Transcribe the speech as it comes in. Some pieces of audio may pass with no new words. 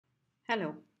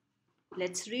Hello,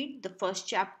 let's read the first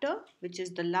chapter, which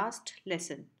is the last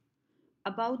lesson.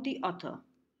 About the author.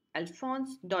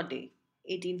 Alphonse Daudet,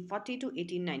 1840 to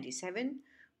 1897,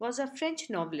 was a French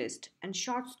novelist and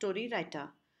short story writer.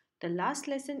 The last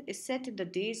lesson is set in the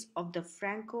days of the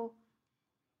Franco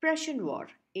Prussian War,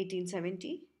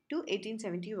 1870 to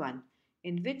 1871,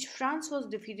 in which France was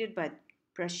defeated by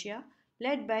Prussia,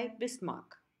 led by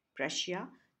Bismarck. Prussia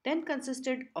then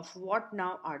consisted of what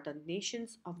now are the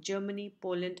nations of Germany,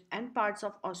 Poland, and parts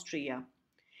of Austria.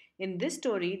 In this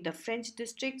story, the French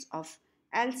districts of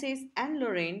Alsace and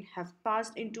Lorraine have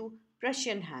passed into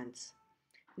Prussian hands.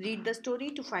 Read the story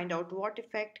to find out what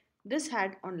effect this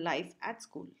had on life at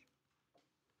school.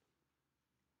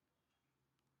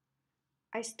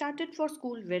 I started for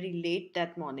school very late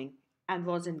that morning and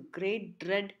was in great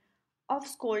dread of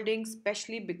scolding,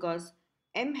 especially because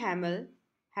M. Hamel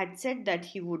had said that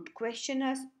he would question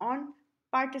us on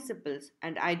participles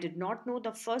and I did not know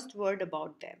the first word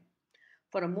about them.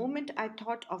 For a moment, I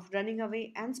thought of running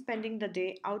away and spending the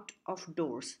day out of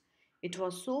doors. It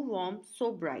was so warm,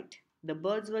 so bright. The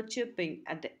birds were chirping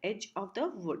at the edge of the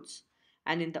woods,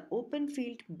 and in the open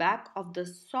field back of the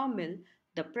sawmill,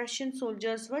 the Prussian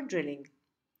soldiers were drilling.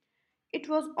 It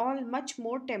was all much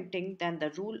more tempting than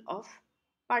the rule of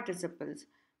participles,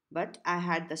 but I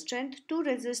had the strength to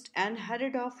resist and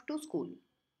hurried off to school.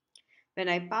 When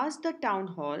I passed the town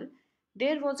hall,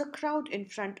 there was a crowd in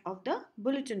front of the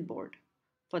bulletin board.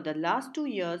 For the last 2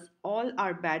 years, all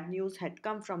our bad news had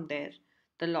come from there: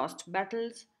 the lost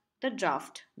battles, the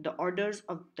draft, the orders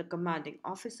of the commanding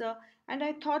officer, and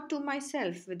I thought to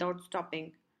myself without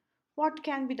stopping, what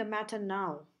can be the matter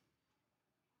now?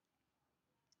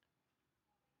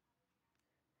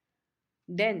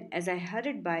 Then, as I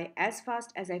hurried by as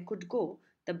fast as I could go,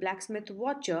 the blacksmith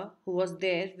watcher, who was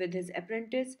there with his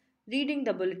apprentice reading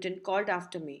the bulletin, called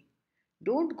after me,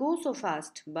 "Don't go so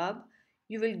fast, Bub.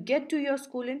 You will get to your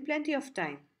school in plenty of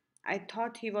time." I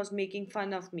thought he was making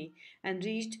fun of me and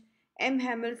reached M.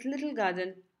 Hamel's little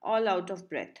garden all out of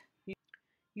breath.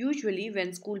 Usually,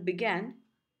 when school began,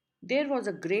 there was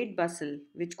a great bustle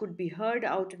which could be heard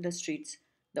out in the streets,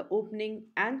 the opening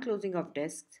and closing of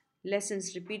desks,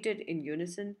 lessons repeated in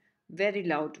unison, very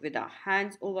loud, with our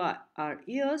hands over our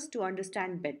ears to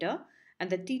understand better, and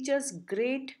the teacher's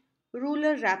great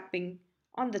ruler rapping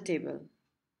on the table.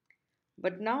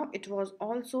 But now it was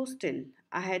all so still.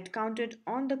 I had counted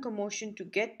on the commotion to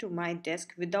get to my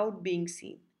desk without being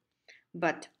seen.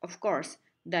 But, of course,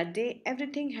 that day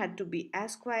everything had to be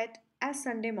as quiet as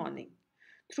Sunday morning.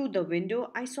 Through the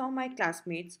window, I saw my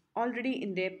classmates already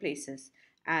in their places,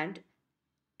 and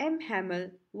M.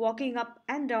 Hamel walking up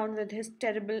and down with his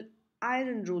terrible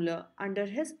iron ruler under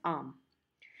his arm.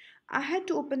 I had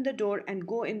to open the door and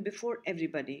go in before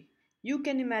everybody. You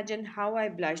can imagine how I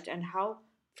blushed and how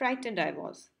frightened I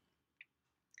was.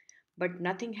 But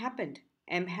nothing happened.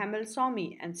 M. Hamel saw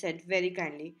me and said very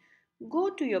kindly,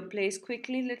 "Go to your place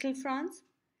quickly, little Franz.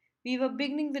 We were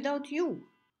beginning without you."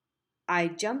 I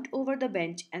jumped over the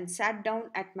bench and sat down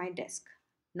at my desk.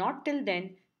 Not till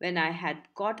then, when I had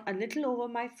got a little over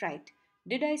my fright,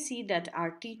 did I see that our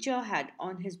teacher had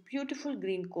on his beautiful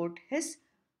green coat, his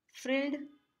frilled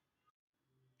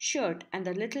shirt, and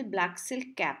the little black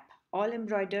silk cap, all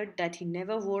embroidered, that he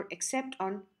never wore except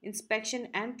on inspection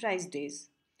and prize days.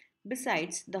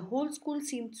 Besides, the whole school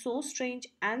seemed so strange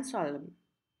and solemn.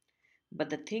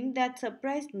 But the thing that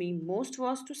surprised me most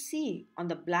was to see on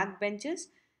the black benches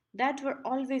that were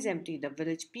always empty the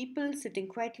village people sitting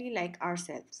quietly like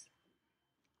ourselves.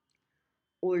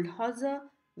 Old Hauser,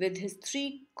 with his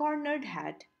three-cornered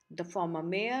hat, the former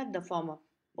mayor, the former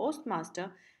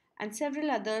postmaster, and several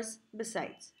others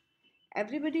besides.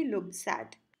 Everybody looked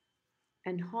sad,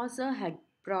 and Hauser had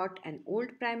brought an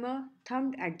old primer,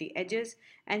 thumbed at the edges,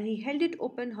 and he held it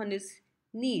open on his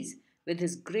knees with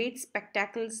his great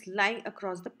spectacles lying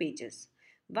across the pages.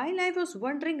 While I was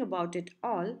wondering about it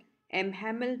all, M.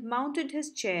 Hamel mounted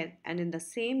his chair and in the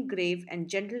same grave and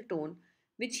gentle tone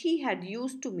which he had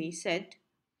used to me said,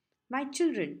 "My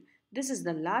children, this is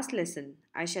the last lesson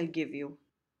I shall give you.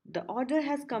 The order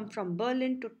has come from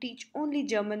Berlin to teach only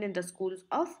German in the schools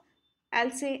of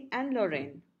Alsace and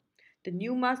Lorraine. The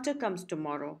new master comes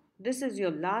tomorrow. This is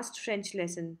your last French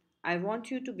lesson. I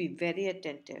want you to be very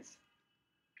attentive."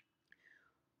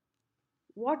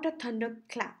 What a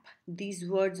thunderclap these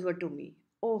words were to me.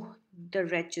 Oh, the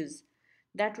wretches!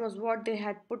 That was what they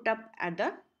had put up at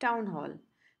the town hall.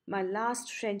 My last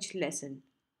French lesson.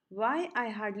 Why, I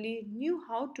hardly knew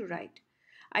how to write.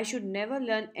 I should never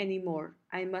learn any more.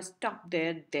 I must stop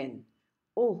there then.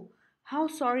 Oh, how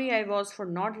sorry I was for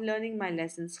not learning my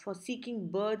lessons, for seeking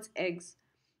birds' eggs,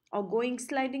 or going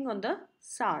sliding on the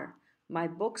Saar. My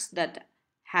books that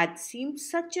had seemed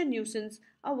such a nuisance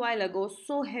a while ago,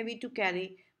 so heavy to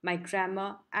carry, my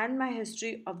grammar and my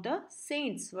history of the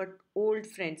saints were old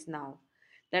friends now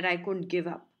that I couldn't give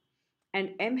up.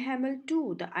 And M. Hamel,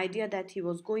 too, the idea that he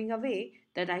was going away,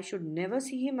 that I should never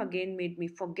see him again, made me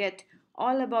forget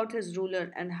all about his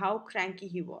ruler and how cranky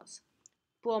he was.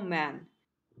 Poor man.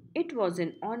 It was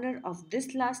in honor of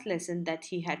this last lesson that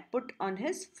he had put on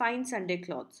his fine Sunday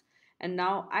clothes, and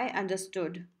now I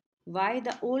understood why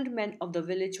the old men of the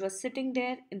village were sitting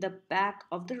there in the back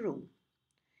of the room.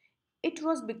 It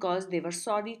was because they were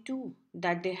sorry too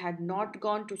that they had not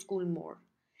gone to school more.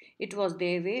 It was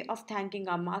their way of thanking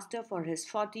our master for his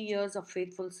 40 years of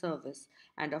faithful service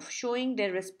and of showing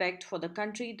their respect for the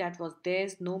country that was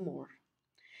theirs no more.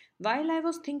 While I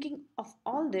was thinking of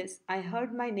all this, I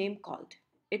heard my name called.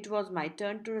 It was my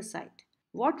turn to recite.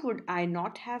 What would I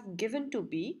not have given to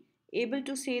be able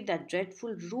to say that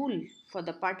dreadful rule for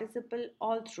the participle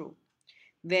all through?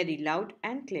 Very loud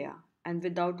and clear, and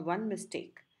without one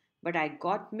mistake. But I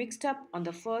got mixed up on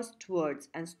the first words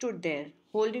and stood there,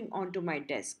 holding on to my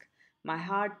desk, my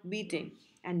heart beating,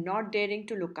 and not daring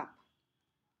to look up.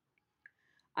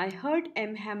 I heard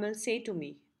M. Hamel say to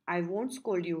me, I won't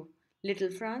scold you, little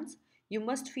Franz. You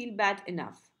must feel bad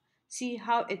enough. See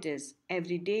how it is.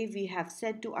 Every day we have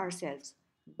said to ourselves,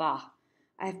 Bah,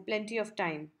 I have plenty of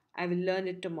time. I will learn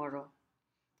it tomorrow.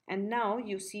 And now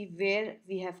you see where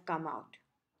we have come out.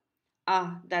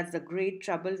 Ah, that's the great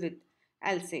trouble with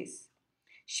Alsace.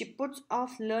 She puts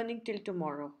off learning till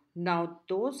tomorrow. Now,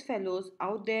 those fellows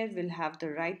out there will have the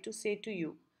right to say to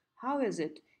you, how is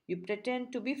it you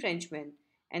pretend to be Frenchmen,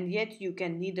 and yet you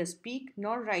can neither speak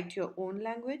nor write your own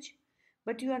language?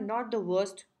 But you are not the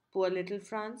worst, poor little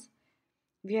France.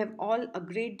 We have all a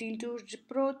great deal to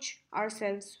reproach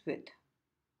ourselves with.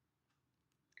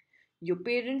 Your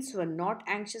parents were not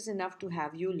anxious enough to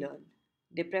have you learn.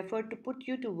 They preferred to put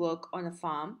you to work on a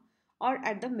farm or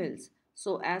at the mills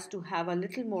so as to have a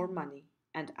little more money.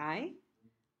 And I?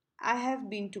 I have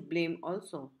been to blame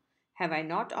also. Have I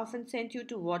not often sent you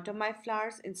to water my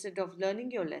flowers instead of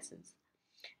learning your lessons?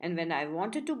 And when I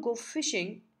wanted to go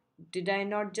fishing, did I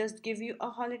not just give you a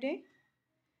holiday?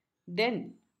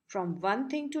 Then, from one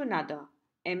thing to another,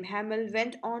 M. Hamel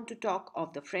went on to talk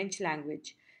of the French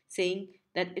language, saying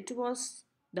that it was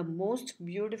the most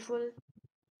beautiful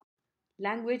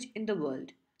language in the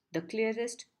world, the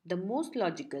clearest, the most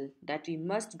logical, that we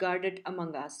must guard it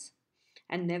among us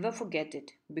and never forget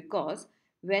it, because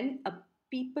when a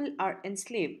people are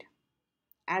enslaved,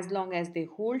 as long as they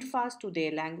hold fast to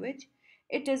their language,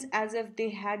 it is as if they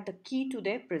had the key to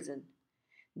their prison.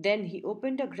 Then he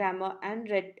opened a grammar and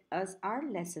read us our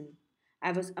lesson.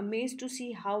 I was amazed to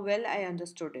see how well I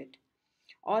understood it.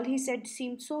 All he said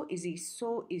seemed so easy,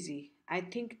 so easy. I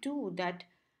think too that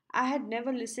I had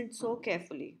never listened so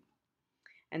carefully,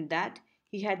 and that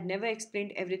he had never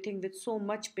explained everything with so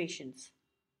much patience.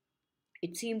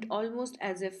 It seemed almost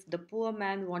as if the poor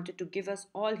man wanted to give us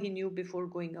all he knew before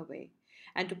going away,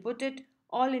 and to put it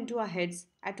all into our heads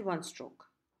at one stroke.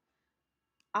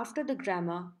 After the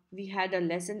grammar, we had a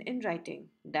lesson in writing.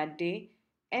 That day,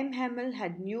 M. Hamel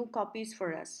had new copies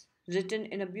for us, written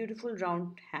in a beautiful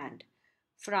round hand.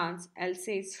 France,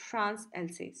 Alsace, France,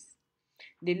 Alsace.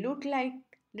 They looked like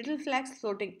little flags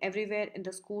floating everywhere in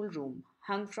the schoolroom,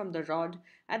 hung from the rod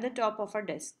at the top of our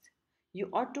desks. You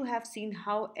ought to have seen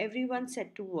how everyone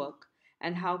set to work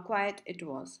and how quiet it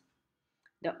was.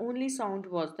 The only sound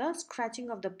was the scratching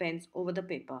of the pens over the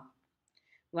paper.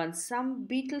 Once some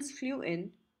beetles flew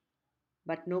in,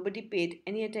 but nobody paid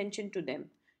any attention to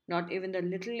them, not even the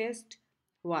littlest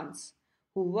ones,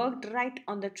 who worked right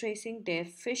on the tracing their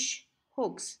fish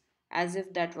hooks as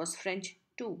if that was French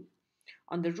too.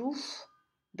 On the roof,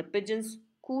 the pigeons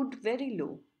cooed very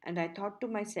low, and I thought to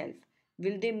myself,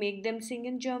 will they make them sing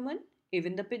in German,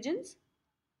 even the pigeons?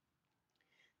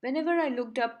 Whenever I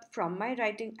looked up from my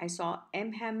writing, I saw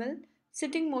M. Hamel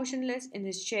sitting motionless in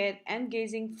his chair and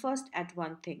gazing first at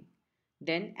one thing,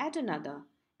 then at another,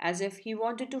 as if he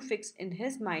wanted to fix in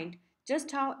his mind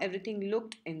just how everything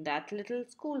looked in that little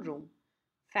schoolroom.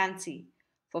 Fancy,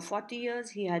 for 40 years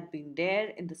he had been there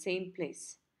in the same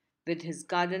place, with his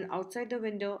garden outside the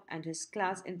window and his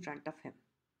class in front of him.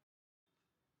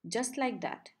 Just like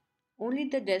that. Only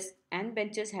the desks and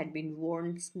benches had been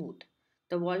worn smooth.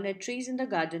 The walnut trees in the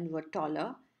garden were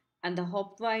taller, and the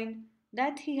hop vine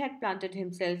that he had planted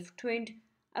himself twined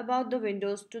about the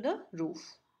windows to the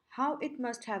roof. How it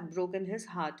must have broken his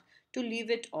heart to leave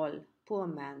it all, poor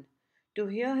man, to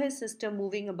hear his sister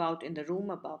moving about in the room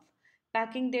above,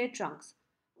 packing their trunks,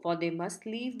 for they must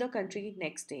leave the country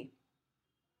next day.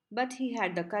 But he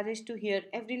had the courage to hear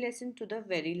every lesson to the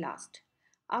very last.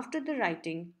 After the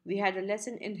writing, we had a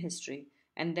lesson in history,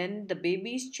 and then the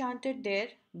babies chanted their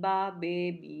ba,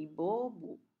 be, bi, bo,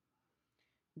 boo.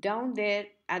 Down there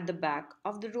at the back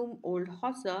of the room, old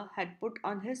Hosser had put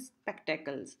on his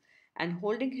spectacles and,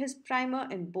 holding his primer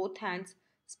in both hands,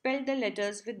 spelled the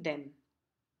letters with them.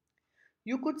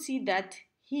 You could see that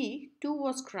he, too,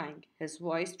 was crying. His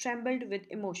voice trembled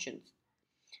with emotions,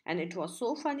 and it was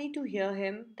so funny to hear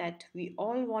him that we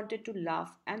all wanted to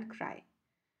laugh and cry.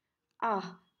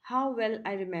 Ah, how well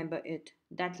I remember it,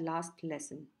 that last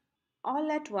lesson.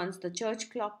 All at once the church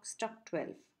clock struck 12.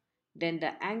 Then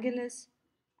the Angelus.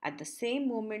 At the same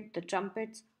moment, the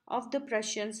trumpets of the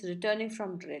Prussians returning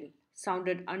from drill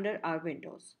sounded under our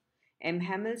windows. M.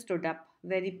 Hamel stood up,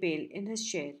 very pale, in his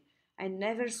chair. I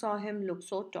never saw him look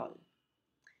so tall.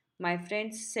 My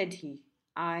friends, said he.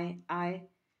 I.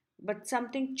 But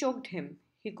something choked him.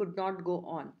 He could not go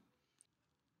on.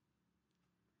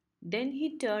 Then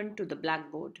he turned to the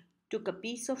blackboard, took a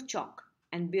piece of chalk,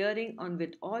 and bearing on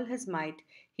with all his might,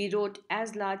 he wrote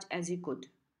as large as he could,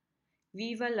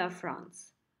 Vive la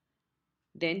France.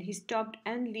 Then he stopped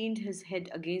and leaned his head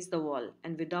against the wall,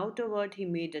 and without a word he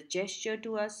made a gesture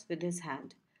to us with his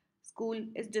hand. School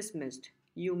is dismissed.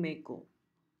 You may go.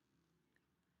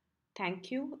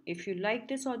 Thank you. If you like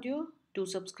this audio, do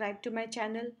subscribe to my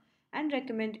channel and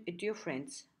recommend it to your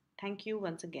friends. Thank you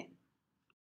once again.